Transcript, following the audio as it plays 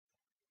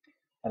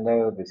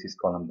Hello, this is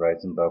Colin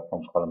Brazendale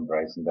from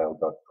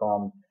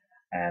colinbrazendale.com,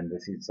 and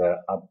this is an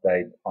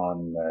update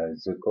on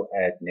Zukul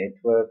Ad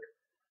Network.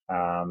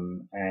 Yeah,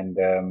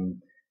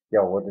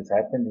 what has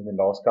happened in the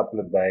last couple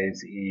of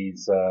days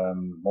is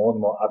more and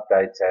more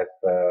updates have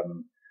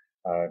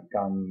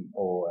come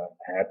or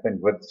happened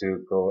with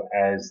Zukul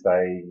as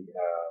they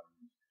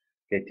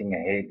getting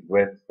ahead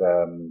with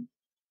the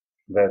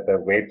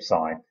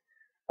website.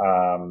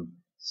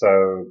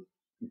 So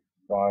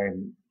I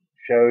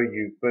show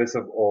you first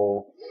of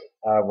all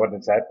what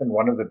has happened.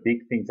 One of the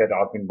big things that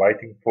I've been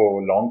waiting for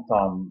a long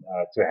time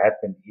to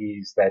happen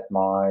is that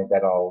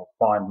I'll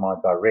find my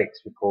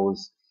directs,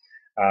 because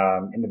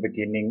in the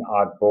beginning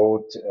I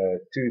bought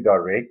two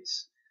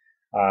directs,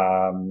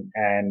 I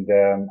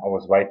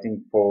was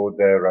waiting for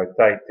the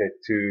rotator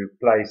to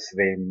place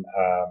them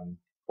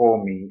for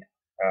me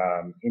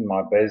in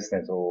my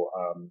business, or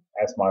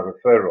as my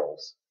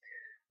referrals.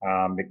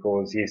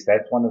 Because yes,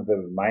 that's one of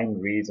the main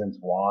reasons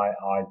why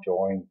I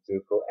joined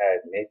Zukul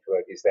Ad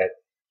Network, is that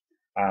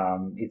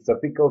it's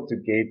difficult to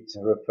get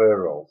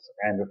referrals,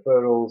 and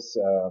referrals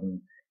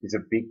is a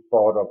big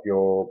part of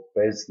your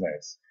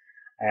business.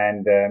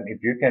 And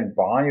if you can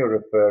buy your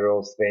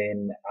referrals,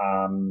 then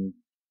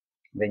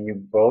you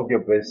build your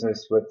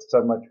business with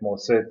so much more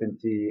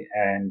certainty,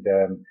 and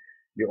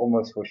you're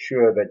almost for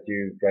sure that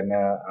you're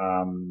gonna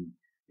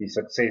be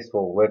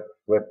successful with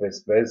this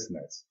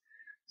business.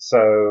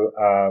 So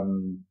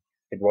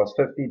it was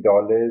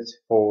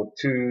 $50 for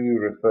two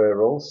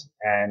referrals,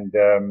 and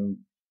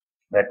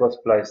that was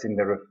placed in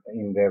the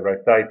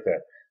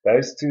rotator.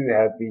 Those two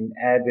have been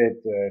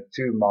added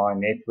to my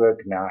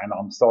network now, and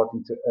I'm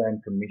starting to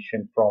earn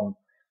commission from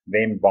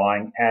them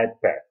buying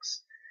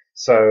AdPacks.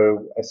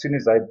 So as soon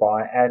as they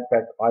buy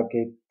AdPack, I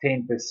get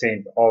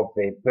 10% of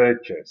their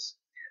purchase.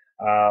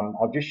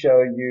 I'll just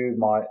show you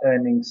my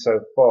earnings so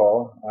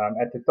far.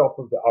 At the top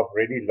of I've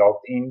already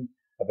logged in.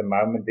 At the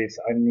moment, there's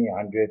only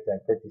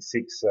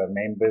 136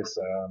 members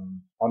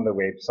on the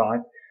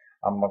website.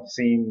 I've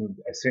seen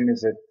as soon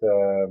as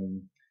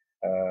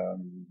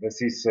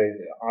this is,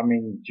 I'm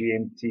in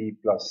GMT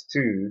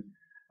 +2,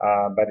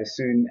 but as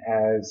soon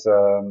as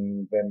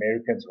the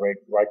Americans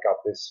wake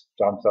up, this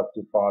jumps up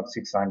to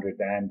 600,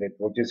 and it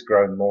will just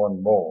grow more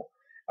and more.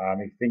 If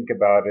you think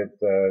about it,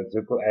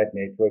 Zukul Ad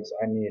Network's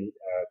only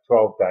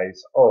 12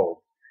 days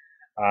old.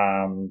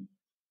 Um,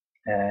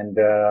 and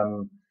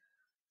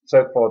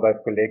So far,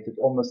 they've collected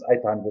almost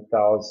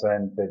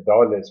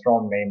 $800,000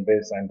 from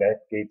members, and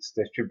that gets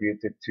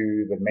distributed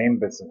to the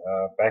members,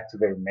 back to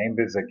the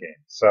members again.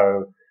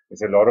 So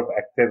there's a lot of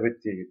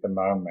activity at the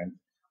moment.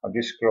 I'll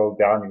just scroll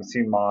down. You can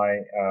see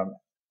my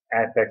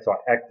AdPacks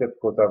are active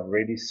because I've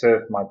already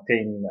served my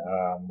 10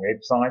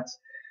 websites.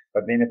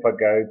 But then if I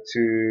go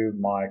to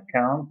my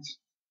account,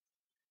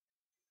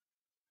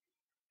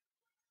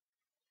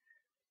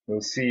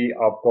 you'll see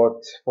I've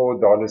got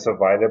 $4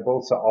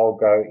 available. So I'll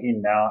go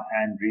in now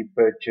and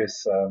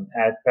repurchase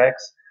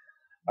AdPacks.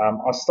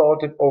 I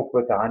started off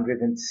with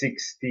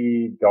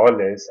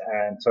 $160,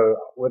 and so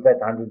with that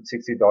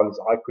 $160,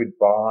 I could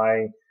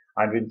buy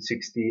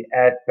 160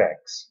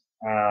 AdPacks.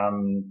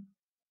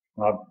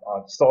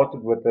 I've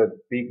started with a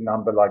big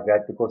number like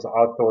that because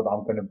I thought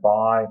I'm going to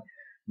buy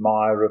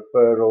my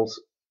referrals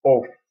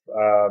off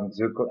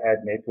Zukul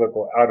Ad Network,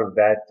 or out of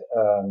that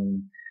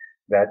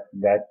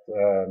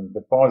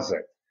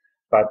deposit.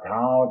 But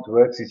how it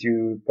works is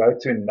you go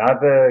to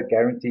another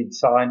guaranteed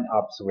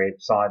sign-ups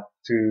website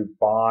to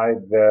buy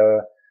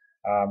the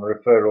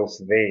referrals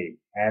there,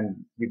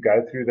 and you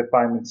go through the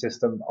payment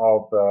system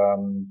of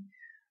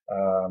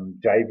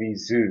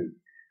JVzoo.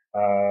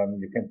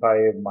 You can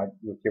pay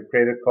with your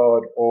credit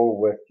card or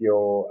with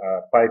your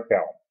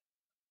PayPal,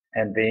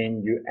 and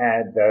then you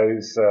add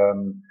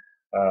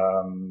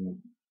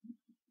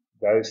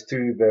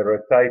to the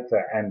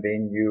rotator, and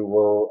then you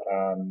will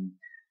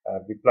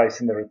be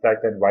placed in the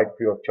rotator and wait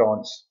for your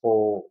chance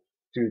to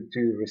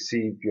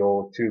receive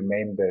your two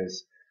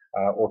members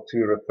or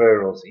two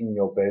referrals in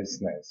your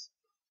business.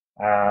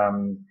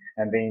 And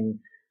then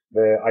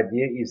the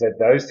idea is that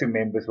those two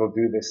members will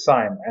do the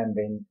same, and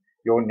then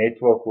your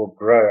network will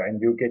grow,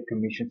 and you'll get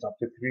commissions up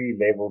to 3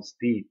 levels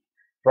deep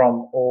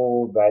from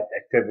all that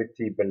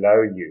activity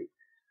below you.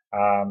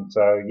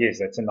 So yes,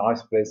 that's a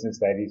nice business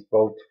that is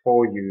built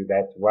for you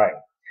that way.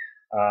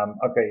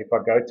 Okay, if I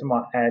go to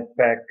my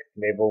AdPack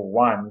level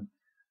 1,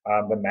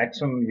 the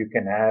maximum you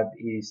can have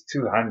is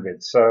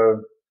 200.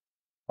 So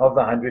of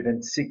the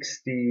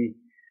 160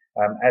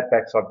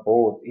 AdPacks I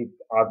bought,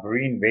 I've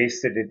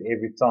reinvested it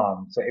every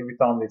time. So every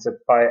time there's a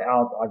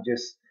payout, I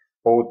just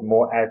bought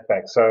more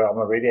AdPacks. So I'm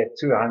already at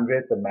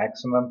 200, the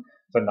maximum.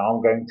 So now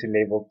I'm going to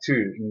level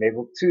 2. In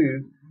level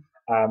 2,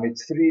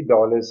 it's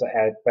 $3 an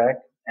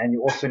AdPack, and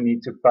you also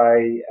need to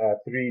pay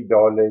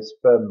 $3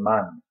 per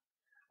month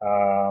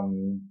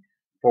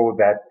for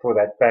that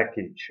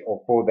package,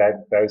 or for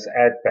those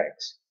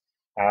AdPacks.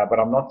 But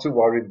I'm not too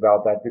worried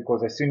about that,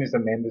 because as soon as the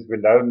members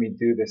below me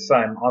do the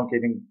same, I'm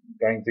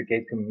going to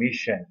get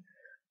commission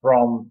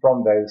from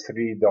those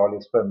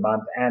 $3 per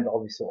month, and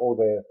obviously all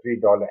the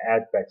 $3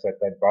 AdPacks that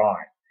they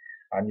buy.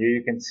 And here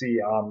you can see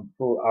I'm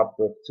full up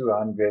with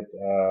 200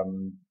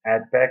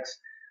 AdPacks,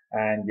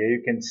 and here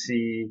you can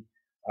see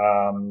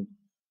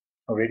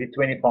already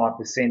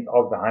 25%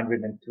 of the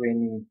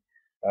 120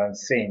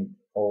 cent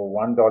or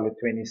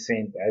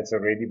 $1.20 has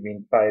already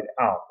been paid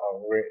out. I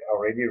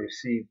already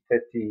received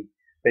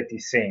 30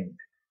 cent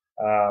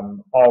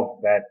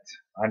of that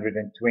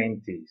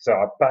 120. So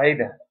I paid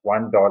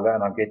 $1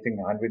 and I'm getting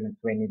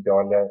 $120,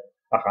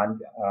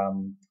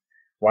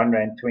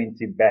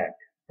 $1.20 back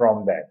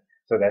from that.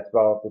 So that's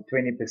about a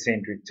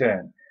 20%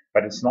 return.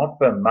 But it's not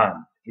per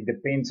month. It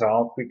depends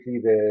how quickly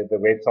the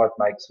website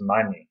makes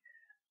money.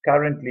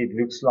 Currently, it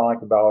looks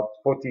like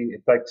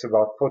it takes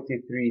about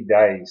 43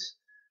 days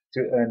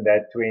to earn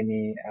that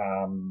 20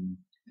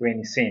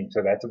 cents.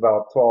 So that's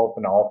about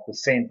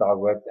 12.5% I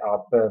worked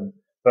out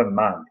per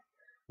month,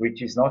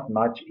 which is not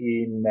much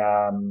in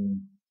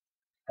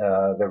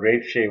the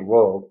rev share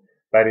world,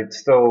 but it's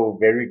still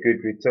very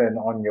good return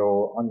on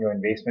your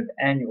investment,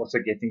 and you're also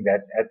getting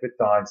that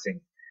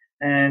advertising,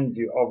 and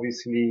you're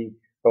obviously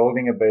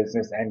building a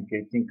business and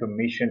getting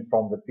commission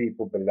from the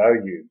people below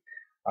you.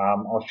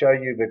 I'll show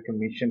you the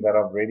commission that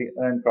I've already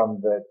earned from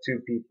the 2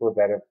 people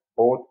that have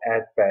bought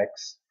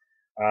AdPacks.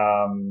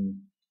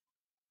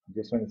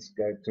 Just want to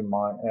go to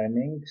my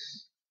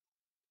earnings.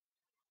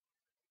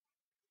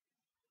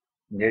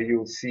 Here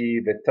you'll see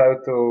the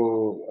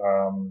total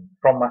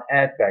from my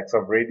AdPacks.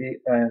 I've already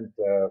earned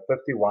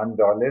 $51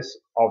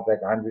 of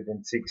that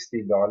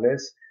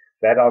 $160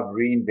 that I've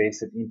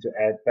reinvested into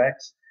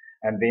AdPacks,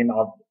 and then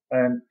I've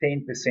earned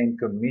 10%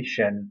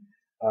 commission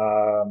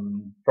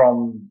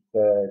from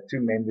the 2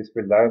 members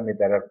below me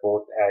that have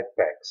bought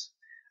AdPacks.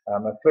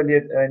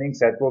 Affiliate earnings,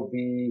 that will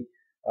be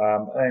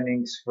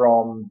earnings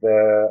from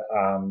the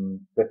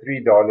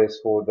 $3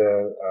 for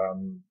the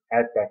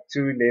AdPack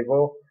 2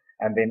 level.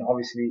 And then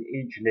obviously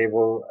each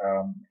level,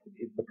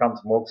 it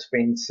becomes more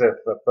expensive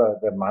for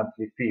the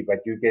monthly fee,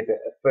 but you get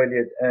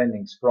affiliate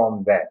earnings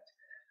from that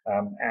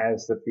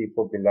as the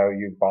people below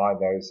you buy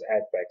those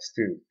AdPacks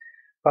too.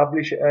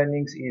 Publisher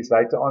earnings is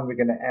later on we're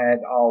going to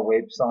add our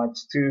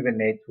websites to the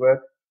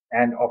network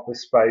and offer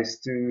space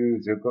to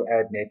Zukul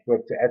Ad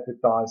Network to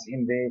advertise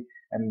in there,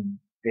 and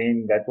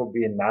then that will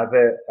be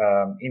another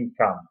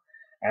income.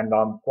 And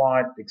I'm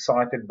quite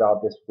excited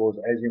about this because,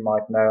 as you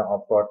might know,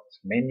 I've got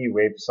many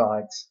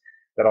websites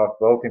that I've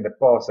built in the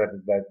past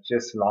that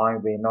just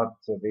lying there.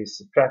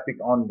 There's traffic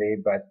on there,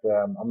 but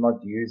I'm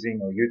not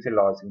using or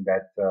utilizing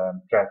that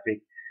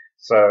traffic.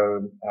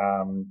 So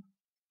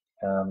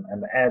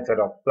and the ads that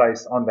I've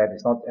placed on that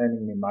is not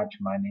earning me much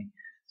money.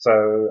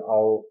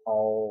 So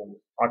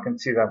I can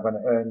see that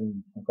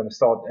I'm going to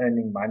start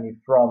earning money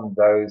from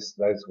those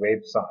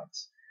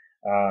websites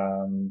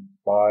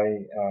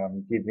by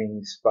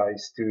giving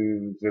space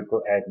to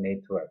Zukul Ad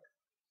Network.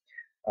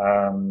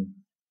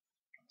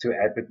 To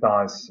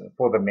advertise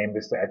for the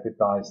members to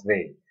advertise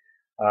there.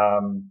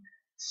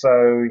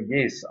 So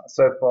yes,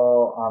 so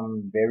far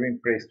I'm very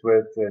impressed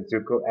with the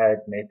Zukul Ad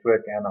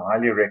Network, and I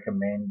highly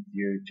recommend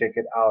you check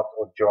it out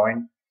or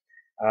join.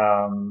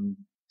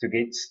 To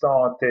get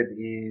started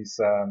is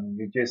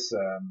you just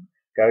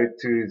go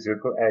to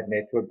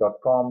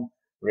zukuladnetwork.com,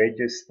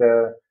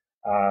 register,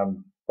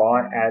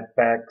 buy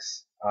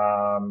AdPacks.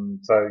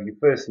 So you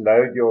first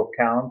load your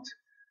account.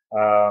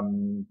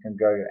 You can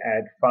go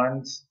add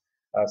funds.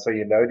 So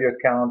you load your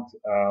account.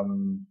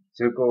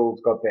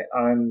 Zukul's got their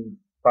own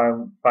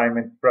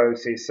payment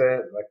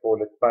processor. They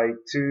call it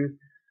Pay2.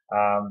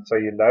 So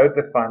you load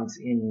the funds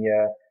in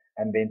here,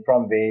 and then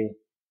from there,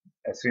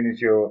 as soon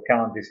as your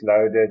account is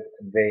loaded,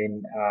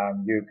 then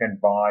you can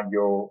buy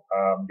your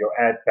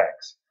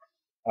AdPacks.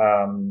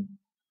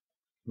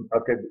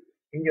 Okay,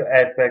 in your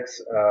AdPacks,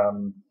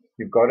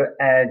 you've got to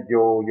add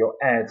your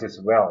ads as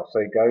well. So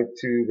you go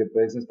to the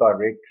business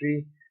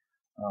directory.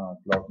 It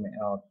logged me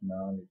out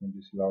now. Let me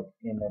just log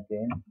in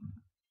again.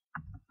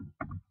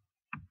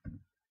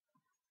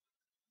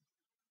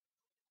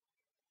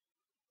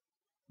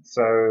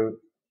 So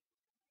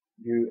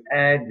you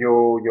add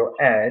your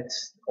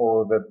ads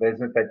or the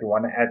business that you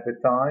want to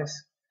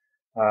advertise.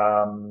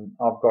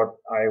 I've got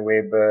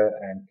iWeber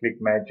and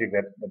ClickMagick,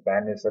 that the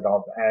banners that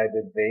I've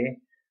added there.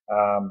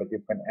 But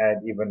you can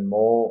add even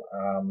more.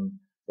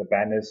 The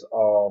banners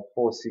are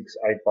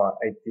 468 by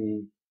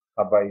 80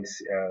 by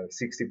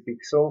 60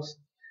 pixels.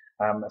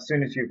 As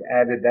soon as you've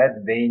added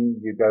that,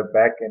 then you go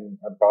back and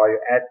buy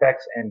your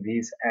AdPacks, and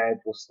these ads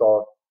will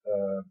start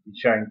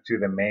showing to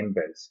the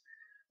members.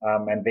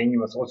 And then you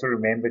must also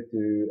remember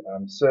to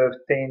serve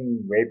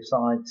 10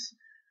 websites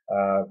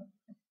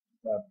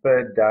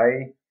per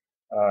day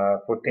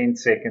for 10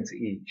 seconds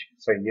each.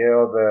 So here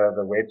are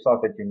the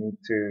websites that you need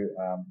to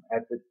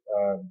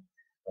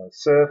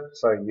serve.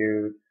 So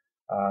you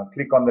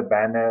click on the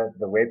banner,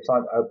 the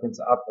website opens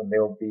up, and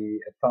there will be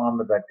a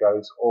timer that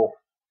goes off.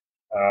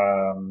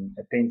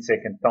 A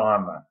 10-second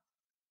timer.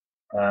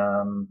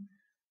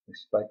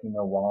 It's taking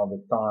a while,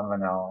 the timer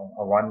now.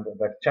 I wonder,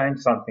 they've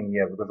changed something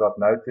here, because I've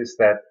noticed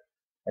that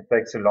it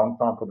takes a long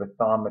time for the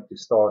timer to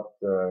start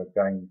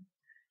going.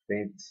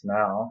 It's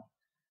now.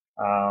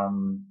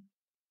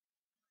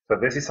 So So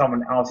this is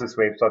someone else's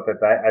website that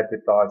they're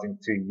advertising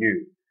to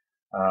you.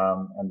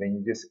 And then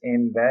you just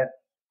end that,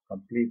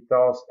 complete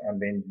task,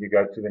 and then you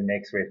go to the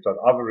next website.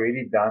 I've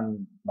already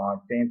done my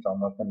 10, so I'm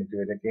not going to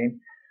do it again.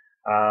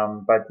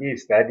 But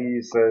yes, that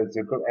is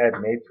Zukul Ad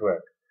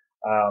Network.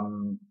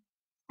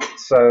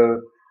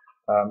 So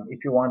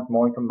if you want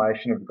more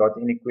information, if you've got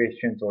any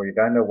questions, or you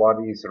don't know what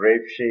is rev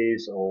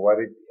shares, or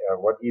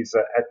what is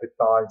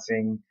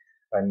advertising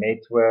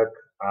network,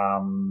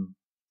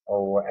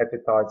 or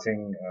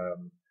advertising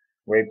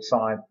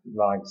website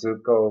like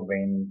Zukul,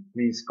 then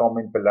please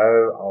comment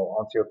below. I'll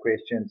answer your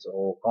questions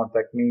or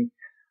contact me.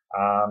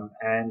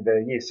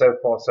 Yes, so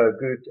far so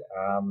good.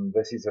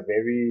 This is I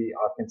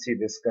can see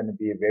this is going to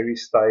be a very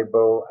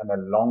stable and a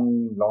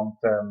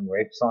long-term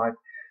website.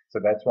 So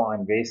that's why I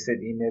invested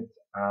in it.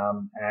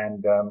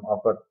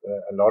 I've got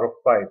a lot of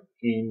faith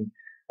in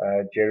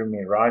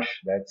Jeremy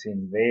Rush, that's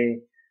in there,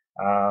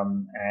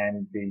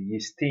 and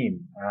his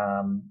team.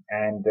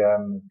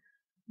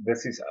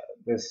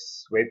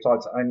 This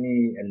website's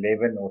only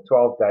 11 or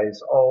 12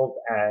 days old,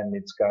 and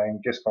it's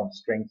going just from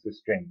strength to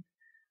strength.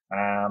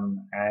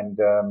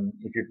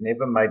 If you've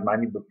never made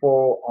money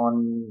before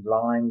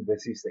online,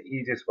 this is the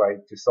easiest way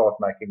to start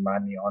making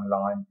money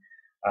online.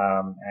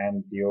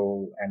 And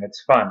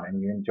it's fun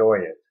and you enjoy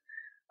it.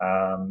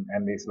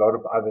 And there's a lot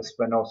of other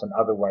spin-offs and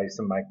other ways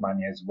to make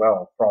money as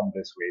well from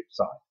this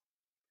website.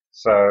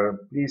 So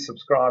please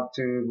subscribe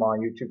to my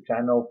YouTube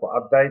channel for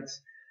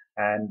updates,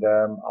 and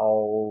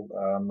I'll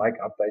make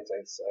updates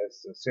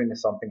as soon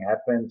as something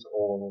happens,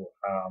 or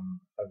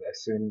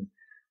as soon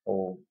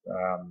or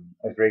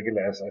as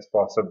regular as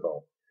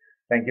possible.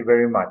 Thank you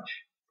very much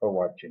for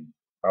watching.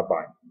 Bye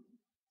bye.